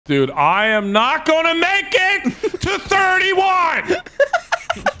Dude, I am not gonna make it to 31!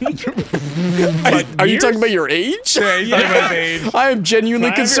 Are you talking about your age? Yeah, he's talking about age. I am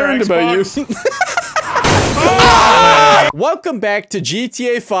genuinely concerned about you. Welcome back to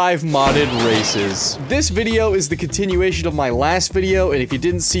GTA 5 Modded Races. This video is the continuation of my last video, and if you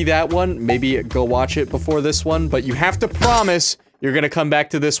didn't see that one, maybe go watch it before this one, but you have to promise you're gonna come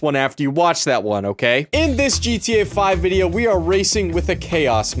back to this one after you watch that one, okay? In this GTA 5 video, we are racing with a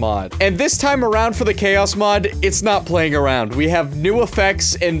Chaos mod. And this time around for the Chaos mod, it's not playing around. We have new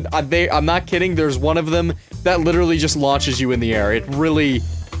effects, and I'm not kidding, there's one of them that literally just launches you in the air. It really...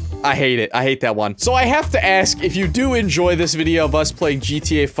 I hate it. I hate that one. So I have to ask, if you do enjoy this video of us playing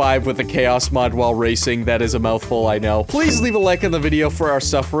GTA 5 with a Chaos mod while racing, that is a mouthful, I know. Please leave a like on the video for our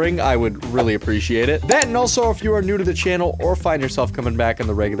suffering. I would really appreciate it. That, and also if you are new to the channel or find yourself coming back on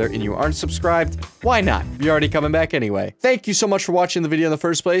the regular and you aren't subscribed, why not? You're already coming back anyway. Thank you so much for watching the video in the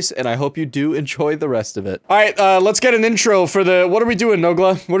first place, and I hope you do enjoy the rest of it. All right, let's get an intro for the... What are we doing,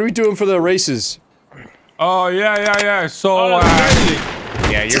 Nogla? What are we doing for the races? Oh, yeah. So,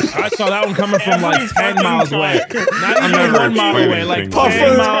 yeah, I saw that one coming from like 10 miles away. Not even 1 mile away, like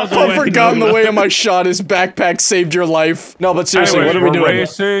 10 miles away. Puffer got in the way of my shot. His backpack saved your life. No, but seriously, anyways, what are we doing?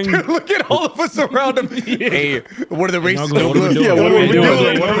 Racing. Look at all of us around him. Hey, what are the races? What are we doing? Yeah, what are we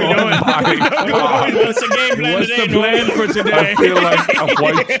doing? What are we doing? What's the game plan What's today? the plan for today? I feel like a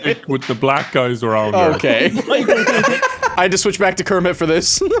white chick with the black guys around her. Okay. I had to switch back to Kermit for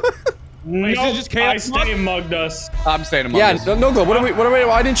this. Wait, No, is it just chaos? I stay Among Us. I'm saying Among Yeah, Us. Nogla,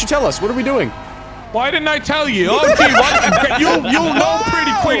 why didn't you tell us? What are we doing? Why didn't I tell you? Oh, gee, what? You'll know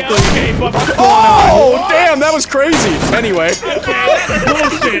pretty quickly. Okay, but Oh, damn, that was crazy. Anyway.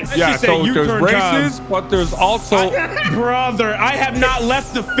 bullshit. Yeah, so you there's turn races, but there's also Brother, I have not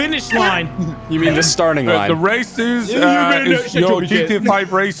left the finish line. You mean the starting the line? races, You really is, don't shut your GTA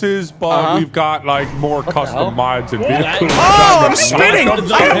 5 races, but we've got like more custom mods and vehicles. Oh, I'm spinning! I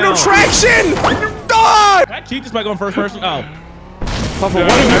have no traction! Ah! Can I cheat this by going first person? Oh. Puffer, Yeah,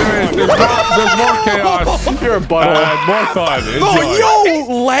 what are you... anyways, there's more chaos. You're a butthole. More fun. Enjoy. Oh,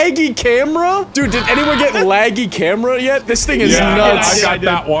 yo! Laggy camera? Dude, did anyone get laggy camera yet? This thing is Yeah, nuts. I got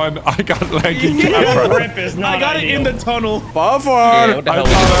that one. I got laggy the camera. rip is not I got it in ideal. the tunnel. Puffer! What the hell?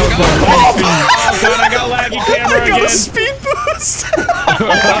 Oh god, I got laggy camera I got a again. speed boost!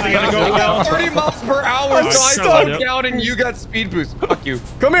 I gotta go now. 30 miles per hour, I'm so I stuck. slowed down and you got speed boost. Fuck you.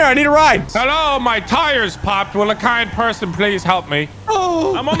 Come here, I need a ride. Hello, my tires popped. Will a kind person please help me?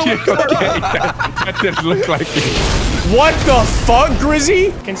 Oh. I'm on the way. Okay, that didn't look like it. What the fuck,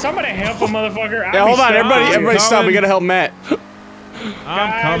 Grizzy? Can somebody help a motherfucker? Yeah, hold on, everybody stop. We gotta help Matt.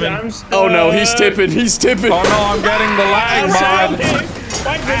 I'm coming. Oh no, he's tipping. He's tipping. Oh no, I'm getting the lag mod.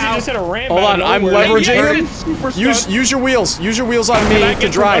 Why did you just hit a ramp? Hold on, I'm leveraging him. Super Use your wheels. Use your wheels on me I to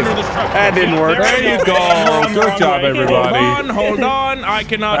get drive. from under this truck? That didn't work. There you go. Good job, everybody. Hold on. I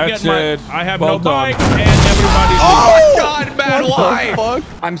cannot That's get my. it. I have Well no done. bike, and everybody's. Oh, God, man, What why? the fuck?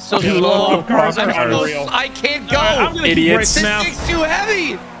 I'm so Yeah, slow. cars are I'm so unreal. I can't go. I'm gonna keep Idiots. racing This now. thing's too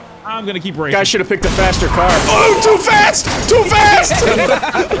heavy. I'm gonna keep racing. Guy should have picked a faster car. Oh, too fast! Too fast!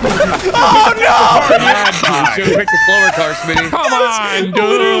 Oh no! You should have picked a slower car, Smitty. Come on,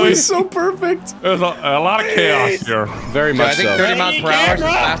 Literally dude. so perfect. There's a lot of chaos here. Very Yeah, I much think so. 30 miles per hour is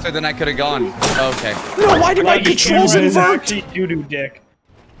faster than I could have gone. Okay. No, why did my controls invert? Doo-doo dick.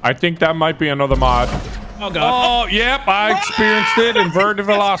 I think that might be another mod. Oh god. Oh, yep, I experienced it. Inverted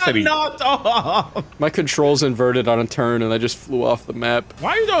velocity. Knocked off. My controls inverted on a turn and I just flew off the map.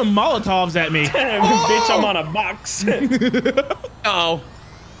 Why are you throwing Molotovs at me? Bitch, I'm on a box. Oh.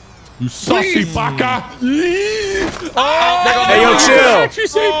 You sussy baka. Hey, yo, chill.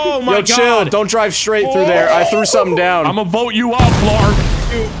 Oh my Yo, chill. Don't drive straight through there. I threw something down. I'm gonna vote you out, Blarg.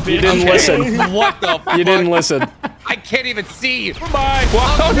 You didn't listen. What the fuck? You didn't listen. I can't even see. Bye.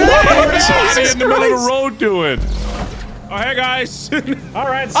 What no. are you in the middle of the road doing? Oh, hey guys. All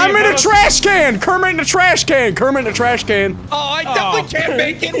right, see I'm you in a fellas. trash can. Kermit in a trash can. Kermit in a trash can. Oh, I definitely can't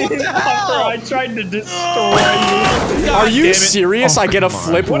make it. What the hell? I tried to destroy you. Are you damn it. serious? I get a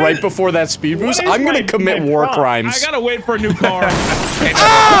flip right before that speed boost? is I'm gonna my- commit my war prompt? crimes. I gotta wait for a new car.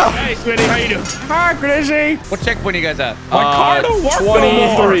 Hey, Smitty, how you doing? Hi, Grizzy. What checkpoint are you guys at? My car don't work no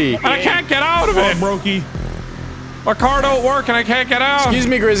more. 23. And I can't get out of Oh, it. brokey. My car don't work and I can't get out. Excuse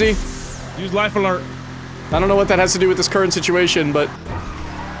me, Grizzy. Use life alert. I don't know what that has to do with this current situation, but...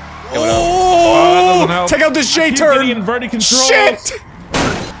 that doesn't help. Take out this Keep J-turn! getting inverted controls. Shit!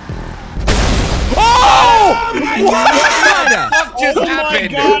 Oh! What the fuck just Oh my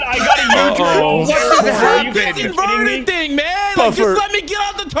happened? god, I got a U-turn. Uh-oh. What just Are you happened? fucking kidding me? Inverted thing, man. Like, Puffer. just let me get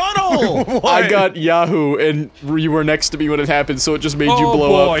out the tunnel. hell? I got Yahoo, and you were next to me when it happened, so it just made you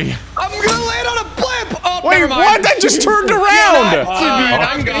blow up. I'm gonna land on a blimp! Oh, Wait, never mind. what? I just turned around!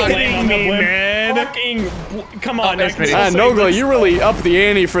 I'm gone. Man. Fucking, come on, that's Nick. Nogla, you really upped the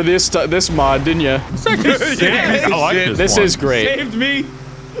ante for this mod, didn't you? I like this This one. is great. Saved me.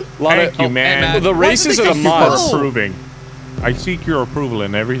 Lot Thank you, man. The races are the Thank you for mods. approving. I seek your approval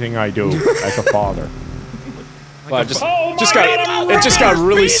in everything I do, like a father. Well, it just Oh my got God, I'm it just got running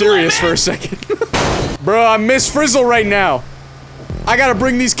really speed serious for a second. Bro, I'm Miss Frizzle right now. I gotta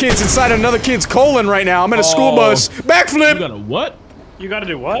bring these kids inside another kid's colon right now. I'm in a school bus. You Backflip! got a what? You gotta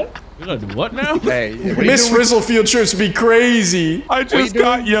do what? You gotta do what now? Hey, what are you Miss doing? Frizzle field trips be crazy. I just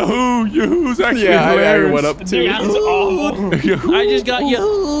got Yahoo. Yahoo's actually Yeah, I hilarious. went up Dude, too. that's awful. Yahoo. I just got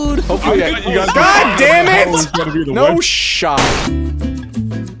Yahoo'd. Hopefully, You got- God damn Always gotta be it! the No one. shot.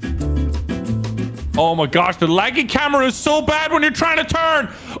 Oh my gosh, the laggy camera is so bad when you're trying to turn.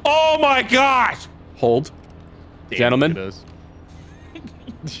 Oh my gosh. Hold, gentlemen.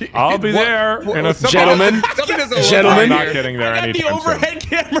 I'll be there in a Gentlemen. Something doesn't look Gentlemen. I'm right not here. getting there anytime soon.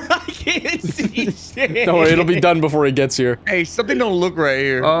 camera. I can't see shit. Don't worry, it'll be done before he gets here. Hey, something don't look right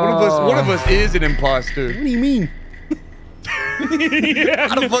here. One of us is an imposter. What do you mean?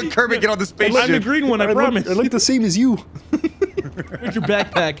 How the fuck Kermit get on the spaceship? I'm the green one, I promise. I look the same as you. Where's your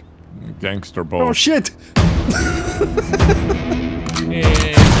backpack? Gangster Oh bull. shit.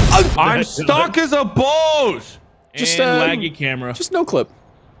 I'm stuck as a boat. Just, And laggy camera. Just no clip.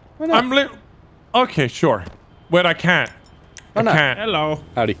 Why not? I'm okay, sure. Wait, I can't. I not? can't. Hello.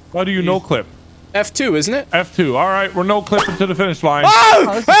 Howdy. How do you no clip? F2, isn't it? F2. All right, we're no clipping to the finish line.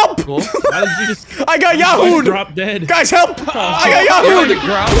 Oh, help! Why did you just I got Yahoo'd! drop dead? Guys, help! I got You're on the Yahoo'd!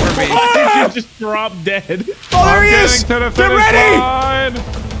 ground for me. Why did you just drop dead? Oh, there I'm he is! getting to the Get finish ready! line.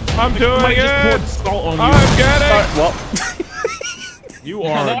 I'm doing Somebody just poured it. salt on you. I'm getting. Well, You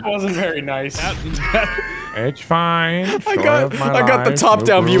Well, are. that wasn't very nice. It's fine. I got the top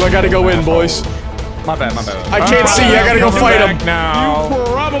down view. I gotta go in, boys. My bad, my bad. I can't see. I gotta go fight him. now.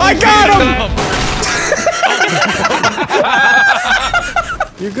 I got him!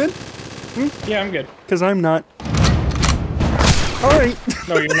 You good? Yeah, I'm good. Because I'm not. Alright.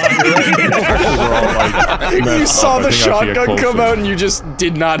 No, you're not. You saw the shotgun come out and you just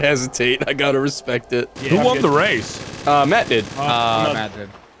did not hesitate. I gotta respect it. Who won the race? Matt did. Matt did.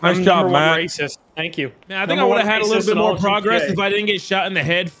 Nice I'm job, number one Matt. racist. Thank you. Man, I think Number I would one have had a little racist bit in more all of progress GTA. if I didn't get shot in the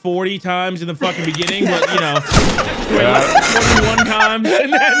head 40 times in the fucking beginning, but you know, 21 times.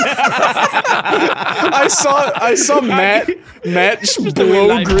 And then, I saw Matt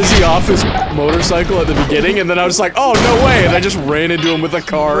blow Grizzy off his motorcycle at the beginning, and then I was like, oh, no way, and I just ran into him with a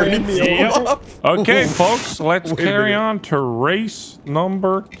car, and he flew Yep. up. Okay, folks, let's carry on to race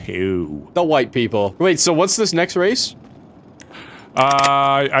number 2. The white people. Wait, so what's this next race?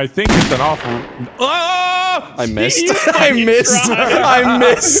 I think it's an awful. Ah! I missed. I missed.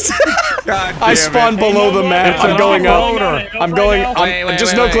 I spawned below the map. It's I'm an going off-roader. up. I'm going. Wait,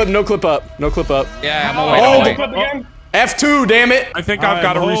 Just wait, no wait. clip. No clip up. No clip up. Yeah, I'm Oh, away. Flip again? F2. Damn it. I think I've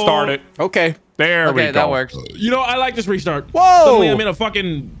got to restart it. Okay. There we Okay, go. that works. you know, I like this restart. Whoa. Suddenly I'm in a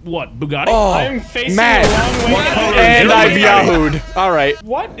fucking, what, Bugatti? Oh, I'm facing Matt. the wrong way. And I've Yahoo'd. All right.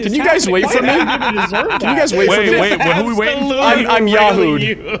 What is Can you guys happening? wait for Why me? did I even deserve Can you guys that? wait for Wait, me? wait, who are we waiting for? I'm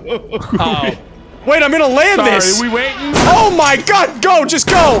Yahoo'd. Oh. Wait, I'm gonna land Sorry, this. are we waiting? Oh my God! Go, just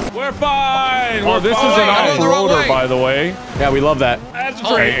go. We're fine. Oh, We're this is fine. an I'm going the wrong off-roader, way. by the way. Yeah, we love that. That's A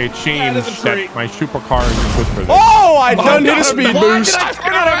great. change That is a treat. that my supercar is good for this. Oh, I done hit a speed Why boost. did I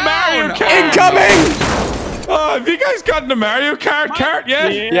turn around? Incoming. Have you guys gotten the Mario Kart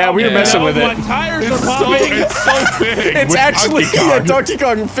yet? Yeah, we were messing with My it. tires It's are so, popping. it's so big. It's with actually Donkey Kong. yeah, Donkey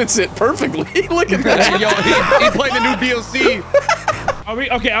Kong fits it perfectly. Look at that. Yo, he played the new DLC. Are we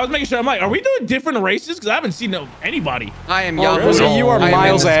okay? I was making sure. I'm like, are we doing different races? Because I haven't seen anybody. I am Oh, Yahoo. Grizzy, you are I am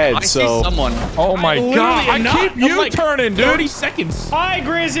miles in this- ahead, I so- see someone. Oh my Literally god! I am not. keep I'm you like turning, dude. 30 seconds. Hi,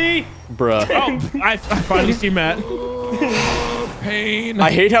 Grizzy. Bruh. Oh, I finally see Matt. Pain.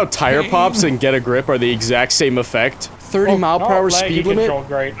 I hate how tire pops and get a grip are the exact same effect. 30 mile per hour speed limit?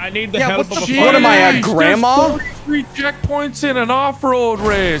 Great. I need the Yeah, help but of a What am I at, Jeez, Grandma? There's 43 checkpoints in an off-road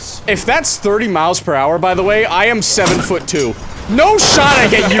race. If that's 30 miles per hour, by the way, I am 7'2". No shot I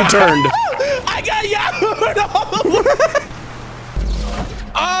get U-turned. I got Yahoo!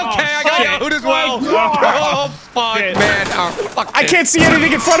 Okay, I got Yahoo as well. Oh, fuck, Shit. man. Oh, fuck I can't see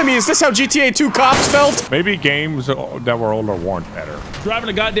anything in front of me. Is this how GTA 2 cops felt? Maybe games that were older weren't better. Driving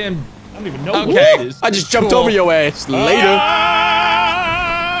a goddamn. I don't even know Okay. what it is. I just jumped Cool. over your ass. Later.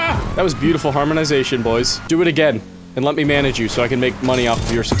 Ah! That was beautiful harmonization, boys. Do it again, and let me manage you so I can make money off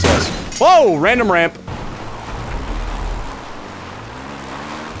of your success. Whoa, random ramp.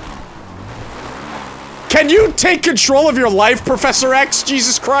 Can you take control of your life, Professor X?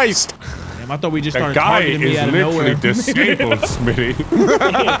 Jesus Christ. Damn, I thought we just That started guy targeting me is out of literally nowhere. disabled, Smitty.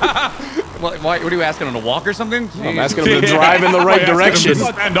 What are you asking him to walk or something? I'm asking him to drive in the right direction.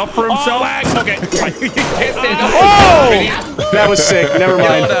 Stand up for himself. Okay. Oh! That was sick. Never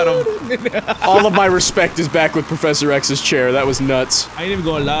mind. Yelled at him. All of my respect is back with Professor X's chair. That was nuts. I ain't even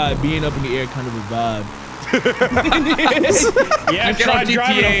gonna lie, being up in the air kind of a vibe. Yeah, Get try on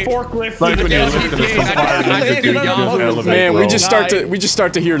driving GTA. a forklift. Like through when the you desert. listen to some I just do young. Man, we just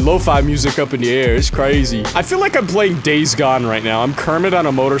start to hear lo-fi music up in the air. It's crazy. I feel like I'm playing Days Gone right now. I'm Kermit on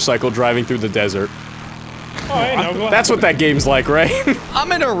a motorcycle driving through the desert. Oh, hey, no, go That's what that game's like, right?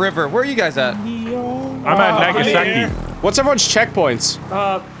 I'm in a river. Where are you guys at? I'm at Nagasaki. yeah. What's everyone's checkpoints?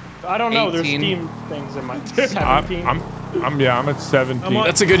 I don't know. 18. There's Steam things in my 17. I'm at 17. on-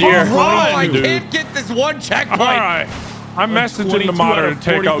 That's a good year. Oh, I dude. can't get this one checkpoint. All right. I'm messaging 22 the monitor out to of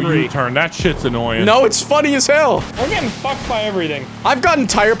take out 43. U-turn. That shit's annoying. No, it's funny as hell. I'm getting fucked by everything. I've gotten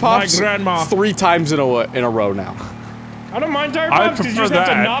tire pops grandma. 3 times in a row now. I don't mind tire I pops because you prefer just have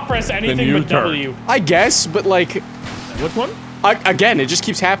to that not press than anything but U-turn. W. I guess, but like, Which one? again, it just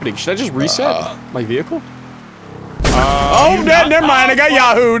keeps happening. Should I just reset my vehicle? Never mind. I got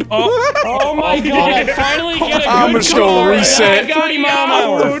Yahoo'd. Oh my god, I finally get a good I'm just gonna car. reset. I got 30 mile an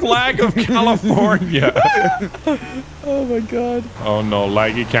hour. The flag of California. Oh my god. Oh no,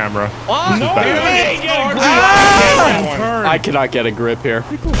 laggy camera. What? No, bad. I didn't get a grip. Ah! Turn. I cannot get a grip here.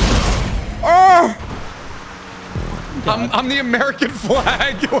 I'm the American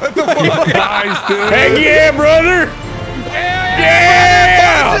flag. What the fuck? Guys, dude. Heck yeah, brother!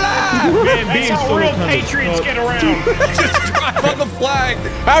 Yeah! Man, That's being how so real kind of- patriots get around. Just drive on the flag.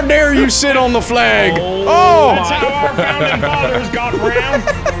 How dare you sit on the flag? That's Oh! how our founding fathers got around.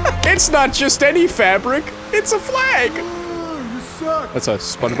 It's not just any fabric, it's a flag. That's a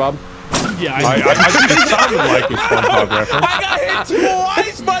SpongeBob. Yeah, I think it sounded like a SpongeBob reference. I got hit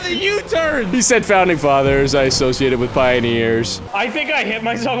twice by the U-turn. He said founding fathers, I associated with pioneers. I think I hit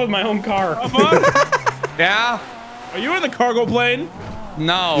myself with my own car. Yeah? Are you in the cargo plane?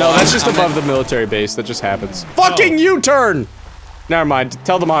 No. No, that's just I'm above the military base. That just happens. Fucking U-turn! Never mind.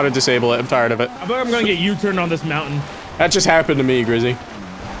 Tell the mod to disable it. I'm tired of it. I feel like I'm gonna get U-turned on this mountain. That just happened to me, Grizzy.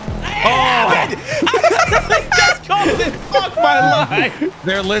 Fuck my life.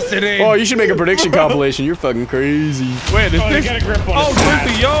 They're listening. Oh, you should make a prediction compilation. You're fucking crazy. Wait, is Oh, you this? got a grip on Oh, his back.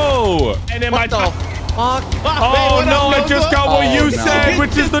 Grizzly, yo! And then my What the top. fuck? Oh no, I just got what Oh, you no. said,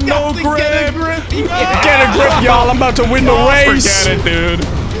 which is the no grip. Get a grip, y'all. I'm about to win the race. Forget it, dude.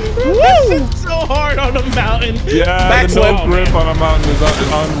 Woo! So hard on the mountain. Yeah, the no Backflip. grip on a mountain is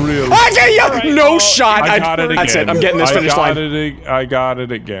unreal. I get you. Alright, No oh, shot. I got it again. That's it. I'm getting this finish line. I got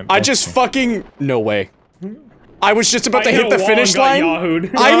it again. I just fucking no way. I was just about to I hit hit the a wall finich and got line.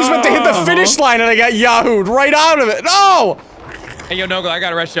 Yahoo'd. I was about to hit the finish line and I got Yahoo'd right out of it. No! Hey, yo, Nogo, I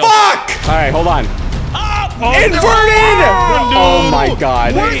got a rest shield. Fuck! All right, hold on. Inverted! Oh my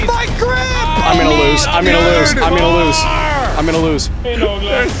god. Where's my grip? I'm gonna lose. I'm gonna lose. I'm gonna lose. I'm gonna lose. Hey, no,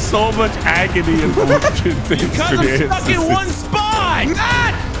 There's so much agony in watching this. Because I'm stuck in one spot.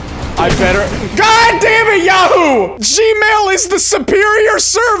 I better. God damn it, Yahoo! Gmail is the superior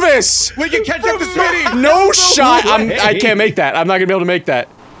service. We can catch up to Smitty. No shot. I can't make that. I'm not gonna be able to make that.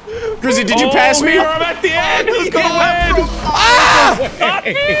 Grizzy, did you pass me? I'm at the end. Who's gonna win? Ah!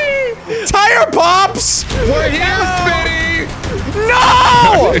 Tire pops! We're here, Smitty.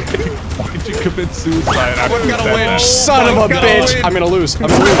 No! Why'd you commit suicide? after Someone's gotta that? win. Son of a Someone's gotta bitch. win. I'm gonna lose. I'm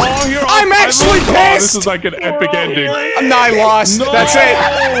gonna lose. Oh, you're I'm off. I actually lose. Oh, this pissed. is like an epic ending. No, I lost. That's it.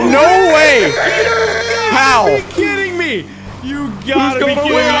 No way. How? Are you kidding me? You gotta be gonna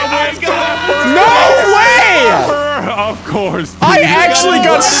kidding win? me. I got No way! Of course. I actually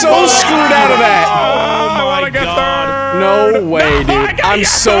got so screwed out of that. I want to get third. No way, dude. I'm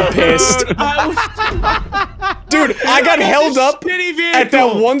so pissed. Dude, I got held up at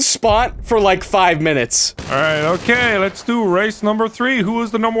that one spot for like 5 minutes. All right, okay, let's do race number 3. Who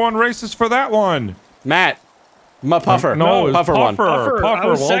was the #1 racist for that one? Matt. My Puffer. No, it's Puffer won. Puffer. I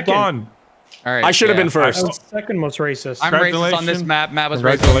was Well second. done. All right. I should have been I first. was second most racist. I'm racist on this map. Matt was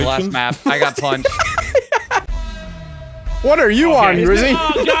racist on the last map. I got punched. What are you on, Grizzy?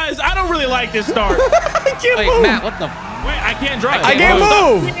 Oh, guys, I don't really like this start. I can't Wait, move. Matt, what the? Wait, I can't drive. I can't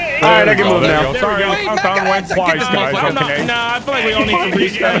move. All right, I can move now. Sorry, Wait, our Matt, countdown went get twice, this guys, motherfucker. okay? Nah, I feel like we all need to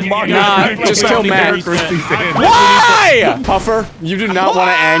restart. Nah, just kill Matt. Why? Puffer, you do not want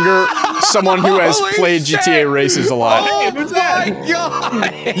to anger someone who has Holy played shit. GTA races a lot. Oh my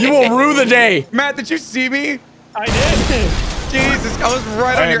god! You will rue the day. Matt, did you see me? I did. Jesus, I was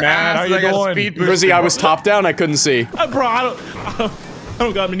right on Hey, your Matt, ass. how and you I got a doing? speed boost. Grizzy, I was top down. I couldn't see. Bro, I don't.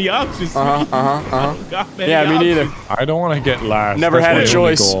 don't got many options. Yeah, me neither. I don't want to get last. Never That's had my a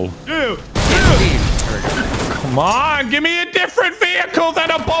only choice. goal. Dude. Come on, give me a different vehicle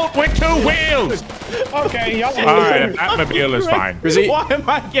than a boat with 2 wheels. Okay, y'all. All right, a Batmobile is fine. Grizzy, Why am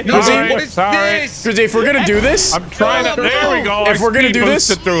I getting Grizzy, Sorry, What is sorry. this? Grizzy, if we're gonna do this, I'm trying to. There we go. If I we're gonna speed do this-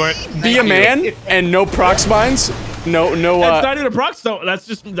 boosted through it. be a man and no prox mines. No, That's not even a proc stone.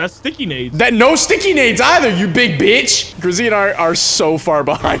 That's sticky nades. no sticky nades either, you big bitch. Grizzy and I are so far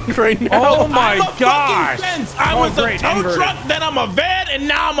behind right now. Oh my I'm a gosh. fucking fence. I was a great, tow inverted. truck, then I'm a van, and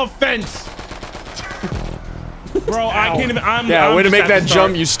now I'm a fence. Bro, I can't even. Yeah, I'm way to just make at that the start.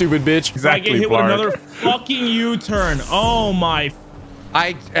 jump, you stupid bitch. I Exactly, get hit with Blarg. another fucking U-turn. Oh my.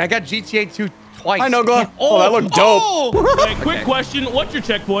 I got GTA 2 twice. I know, Gla. Oh, that looked dope. Hey, quick question. What's your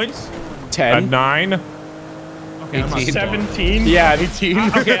checkpoints? A 10. 9. Okay, I'm 17. Yeah,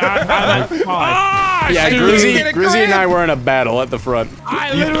 Okay, I'm at 5. Ah, yeah. shoot. Grizzy, Get a Grizzy and I grab. were in a battle at the front.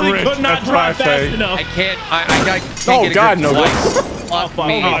 I literally rich, could not that's what I drive fast say. enough. I can't. I can't Oh, get a God, grip no. twice. Oh, fuck.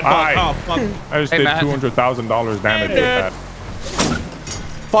 me. Oh, fuck. Hi. Oh, fuck. I just Hey, did man. $200,000 damage with that.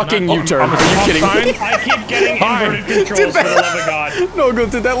 Fucking U-turn. I'm a Are you kidding sign. me? I keep getting Hi. inverted controls for the love of God. No, go.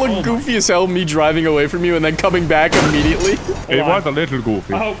 Did that look goofy as hell? Me driving away from you and then coming back immediately. It on. was a little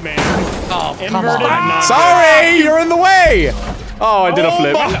goofy. Oh man. Oh, come Inverted. on. I'm not Sorry, you're in the way. Oh, I did a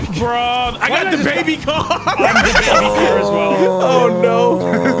flip. Bro, I got the baby car. I'm the baby car as well. Oh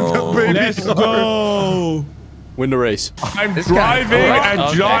no. Let's go. Win the race. I'm This guy- driving Oh, a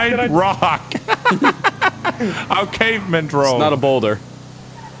okay. giant rock. How cavemen drove. Not a boulder.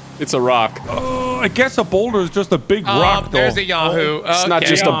 It's a rock. I guess a boulder is just a big rock, though. There's a Yahoo. It's not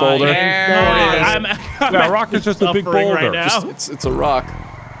just a Oh, boulder. yeah. I'm Yeah, a rock is just a big suffering boulder. right now. It's a rock.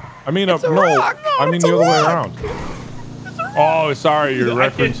 I mean, no, rock. No, I mean it's the a other way rock. around. Oh, sorry, you're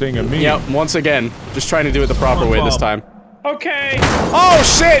referencing a meme. Yep, once again, just trying to do it the proper way this time. Okay. Oh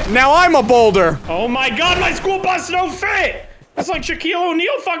shit, now I'm a boulder. Oh my God, my school bus don't fit. That's like Shaquille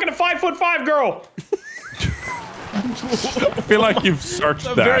O'Neal fucking a 5'5" girl. I feel like you've searched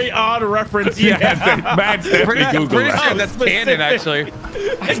A that. very odd reference. yeah, Matt's definitely I'm Googled pretty that. sure that's canon, actually.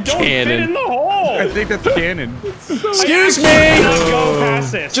 I don't fit in the hole. think that's canon. Excuse I me. cannot go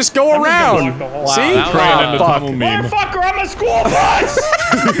past this. Just go I'm just gonna around. block the hole. See? that was Trying in the fuck. tunnel meme. Motherfucker, I'm a school bus.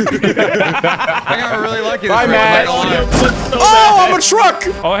 I got really lucky. Bye, this Matt. round. Oh, I'm a truck.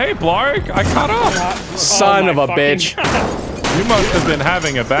 Oh, hey, Blarg, I caught up. Son Oh of my a fucking bitch. God. You must have been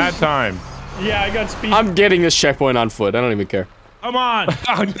having a bad time. Yeah, I got speed. I'm getting this checkpoint on foot. I don't even care. Come on.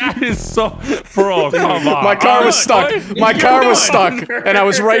 Oh, that is so... Bro, come on. My car was stuck. My car was doing? stuck, and I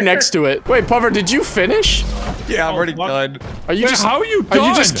was right next to it. Wait, Puffer, did you finish? Yeah, I'm already fuck. done. Are you Wait, just how are you Are you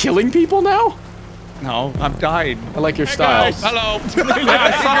done? just killing people now? No, I'm dying. I like your style. guys. Hello. Yeah,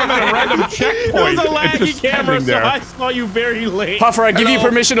 I saw him at a random It was checkpoint. a and laggy just camera, standing so there. I saw you very late. Puffer, I give you Hello.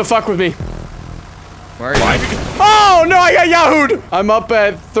 permission to fuck with me. Where are you? Oh no, I got yahooed. I'm up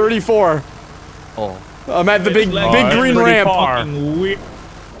at 34. Oh. I'm at the big Oh, big that's green pretty ramp. far. Fucking weird.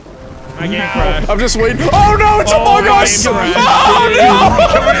 I can't crash. I'm just waiting. Oh no, it's Among my Us! God. Oh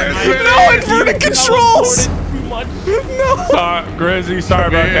no! No inverted controls! Too much. No! Grizzy, sorry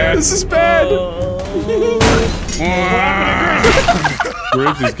about that. This is bad.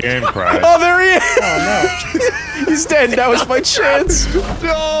 Grizzy's game crashed. Oh, there he is! Oh no. He's dead. That was my chance.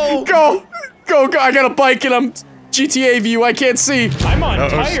 No. Go! Go, go. I got a bike and I'm GTA view. I can't see. I'm on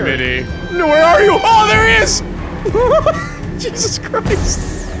tire. No, where are you? Oh, there he is! Jesus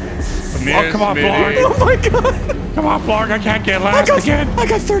Christ. Oh, come on, Blarg. Oh my god. Come on, Blarg. I can't get last again. I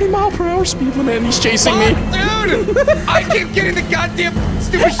got 30-mile-per-hour speed limit and he's chasing me. Dude, I keep getting the goddamn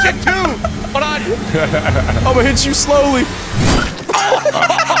stupid shit too. Hold on. I'm gonna hit you slowly.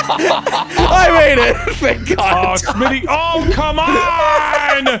 I made it. Thank Oh, God. Smitty. Oh, come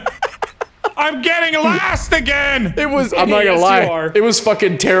on. I'm getting last again. It was, I'm not gonna Yes, you lie, are. it was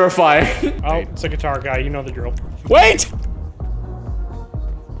fucking terrifying. Oh, it's a guitar guy. You know the drill. Wait!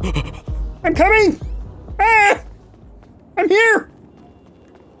 I'm coming! Ah! I'm here!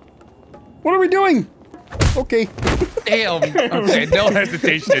 What are we doing? Okay. Damn. Okay, no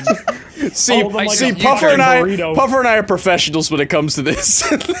hesitation. See, Hold them like see, a Puffer fucking and I, burrito. Puffer and I are professionals when it comes to this.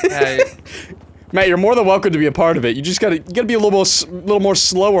 Hey, Matt, you're more than welcome to be a part of it. You just gotta be a little more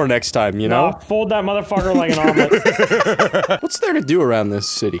slower next time, you know? No, fold that motherfucker like an omelet. What's there to do around this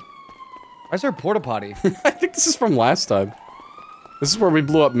city? why is there a porta potty? I think this is from last time. This is where we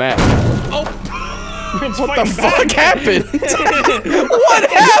blew up Matt. It's What the fighting fuck back. happened? What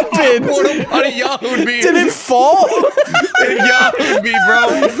happened? Porta potty yahooed me. Did it fall? It yahooed me, bro.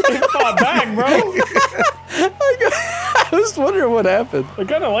 It fought back, bro. I was wondering what happened. I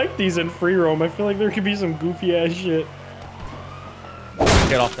kind of like these in free roam. I feel like there could be some goofy ass shit.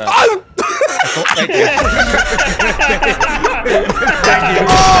 Get off that. Oh,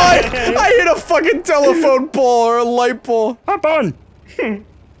 I hit a fucking telephone pole or a light pole. Hop on. Can't.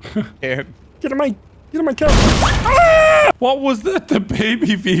 Get in my car. What was that? The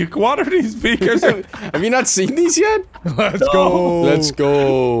baby vehicle? What are these vehicles? Have you not seen these yet? Let's go. Let's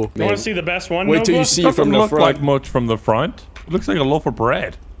go. You want Man. to see the best one? Wait till you Nova? see it from Doesn't the look front. like much from the front. It looks like a loaf of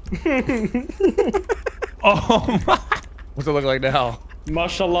bread. Oh my. What's it look like now?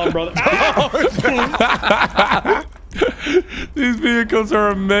 Mashallah, brother. These vehicles are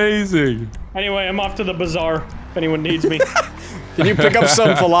amazing. Anyway, I'm off to the bazaar if anyone needs me. Can you pick up some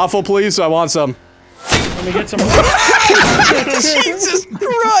falafel, please? I want some. Let me get some. Jesus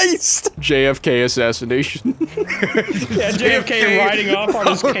Christ! JFK assassination. Yeah, JFK riding off on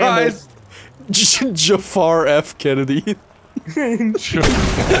his camel. Jafar F. Kennedy. Okay, my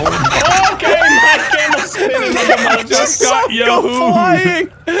camel's spinning like a mother. Just got Yahoo. Flying!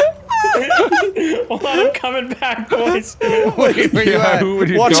 Hold on, I'm coming back, boys. Wait, where you Yeah, at? who would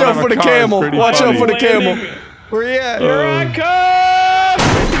you Watch go out on for a the car? It's camel. pretty Watch out funny. for the camel. Where you at? Here I come!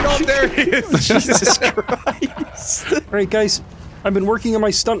 Oh, there he is. Jesus Christ. All right, guys. I've been working on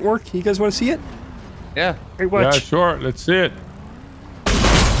my stunt work. You guys want to see it? Yeah. Hey, Yeah, watch. sure. Let's see it.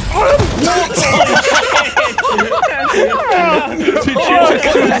 Did you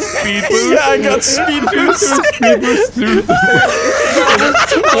just do a speed boost? Yeah, I got speed boost. Speed boost through the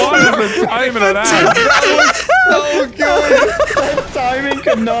What is the timing of that? So good. Timing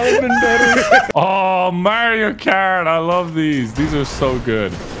could not have been better. Oh, Mario Kart. I love these. These are so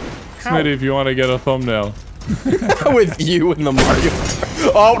good. Smitty, if you want to get a thumbnail. With you in the Mario.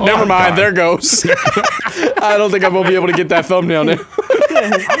 Oh, never mind. God. There goes. I don't think I will be able to get that thumbnail now.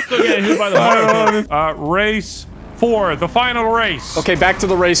 I'm still getting hit by the Mario. Race 4, the final race. Okay, back to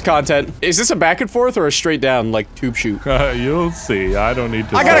the race content. Is this a back and forth or a straight down, like, tube shoot? You'll see. I don't need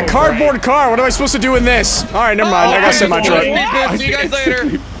to. I got a say. cardboard car. What am I supposed to do in this? All right, never mind. I got semi truck. See you guys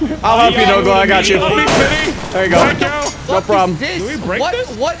later. I'll help you, Nogla. I got you. There you go. Thank you. No problem. This? we break what? this?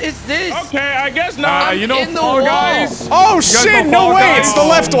 What is this? Okay, I guess not. You know, in the Fall wall. Guys. Oh guys shit! know No Fall way! Guys? It's the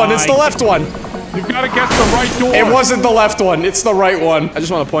left one. It's the left one. You've got to guess the right door. It wasn't the left one. It's the right one. I just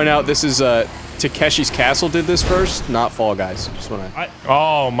want to point out this is Takeshi's Castle did this first, not Fall Guys. Just want to.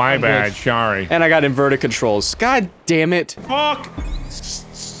 Oh, my bad. Sorry. And I got inverted controls. God damn it! Fuck.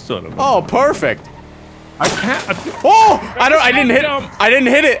 Son of a. Oh, perfect. I can't. Oh! I didn't hit it. I didn't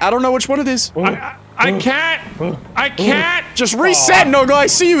hit it. I don't know which one it is. I can't. I can't. Just reset, Nogla. I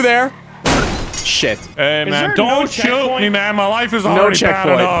see you there. Shit. Hey, man, there don't no shoot checkpoint? me, man. My life is already bad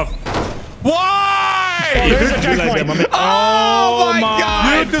checkpoint. enough. Why? There's a checkpoint. Oh my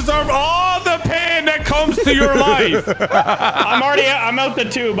God. You deserve all the pain that comes to your life. I'm out the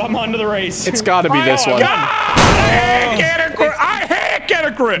tube. I'm onto the race. It's got to be this one. I hate get a grip. I hate get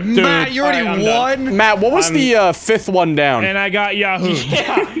a grip, dude. Matt, you already Alright, I'm won. Matt, what was the fifth one down? And I got Yahoo.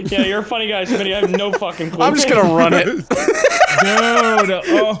 yeah, you're a funny guy, Smitty. I have no fucking clue. I'm just gonna run it. Dude.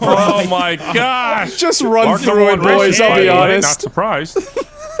 Oh my gosh. Just run Mark through it, number one boys. race, I'll by be the way. Not honest. surprised.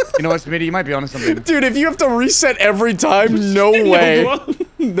 You know what, Smitty? You might be onto something. Dude, if you have to reset every time, no way.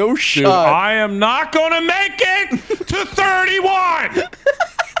 No Dude, shot. I am not gonna make it to 31.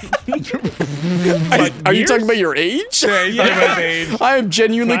 Are you talking about your age? Yeah, he's talking about his age. I am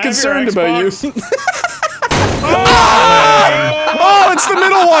genuinely Can I have your concerned about you. Xbox? Oh, it's the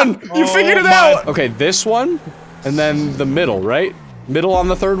middle one! You figured it out! Okay, this one, and then the middle, right? Middle on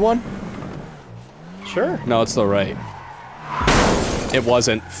the third one? Sure. No, it's the right. It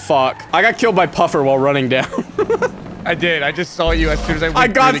wasn't. Fuck. I got killed by Puffer while running down. I did. I just saw you as soon as I went I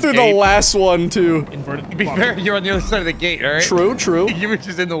got through the gate. last one, too. Inverted. To be fair, you're on the other side of the gate, alright? True, true. You were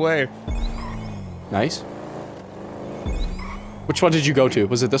just in the way. Nice. Which one did you go to?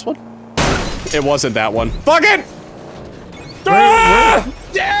 Was it this one? It wasn't that one. Fuck it! Ah!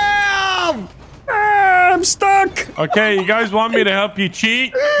 Damn! Ah, I'm stuck! Okay, you guys want me to help you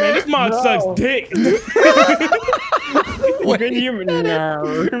cheat? Man, this mod sucks dick. Smitty,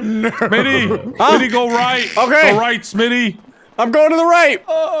 Smitty, go right. Okay. Go right, Smitty. I'm going to the right!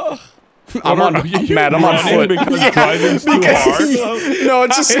 I'm on, Matt, I'm on foot. Because driving's too hard. No,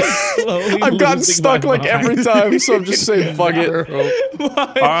 it's just, I've gotten stuck like every time, so I'm just saying fuck it. All right.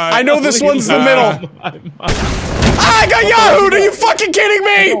 I know this one's the middle. I got Yahoo! Are you fucking kidding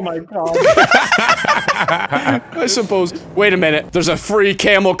me? Oh my god. I suppose. Wait a minute. There's a free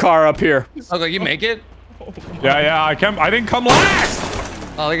camel car up here. Okay, you make it? Yeah, I didn't come last.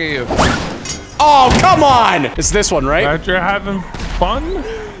 Oh, look at you. Oh, come on! It's this one, right? Aren't you having fun?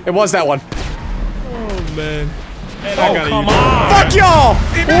 It was that one. Oh, man. Oh, come on. Fuck y'all!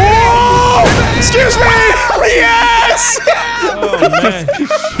 Whoa! Excuse me! Yes! Oh, man.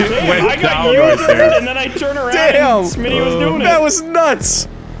 Damn, I got you there, and then I turn around Damn. and Smitty was doing it. That was nuts!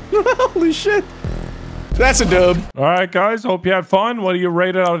 Holy shit. That's a dub. All right, guys. Hope you had fun. What do you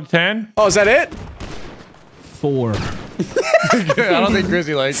rate it out of 10? Oh, is that it? 4. I don't think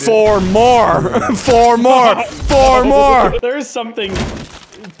Grizzy likes it. 4 more! 4 more! 4 more! There's something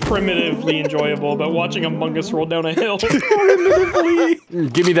primitively enjoyable about watching Among Us roll down a hill. Give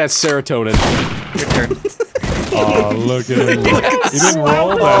me that serotonin. Oh, look at him. He didn't roll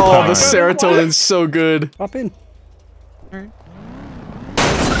that Oh, time. the serotonin's so good. Hop in.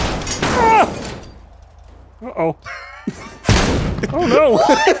 Uh-oh. Oh no!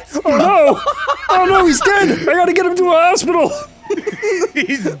 Oh no! Oh no, he's dead! I gotta get him to a hospital!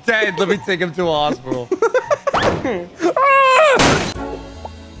 He's dead. Let me take him to a hospital. Ah!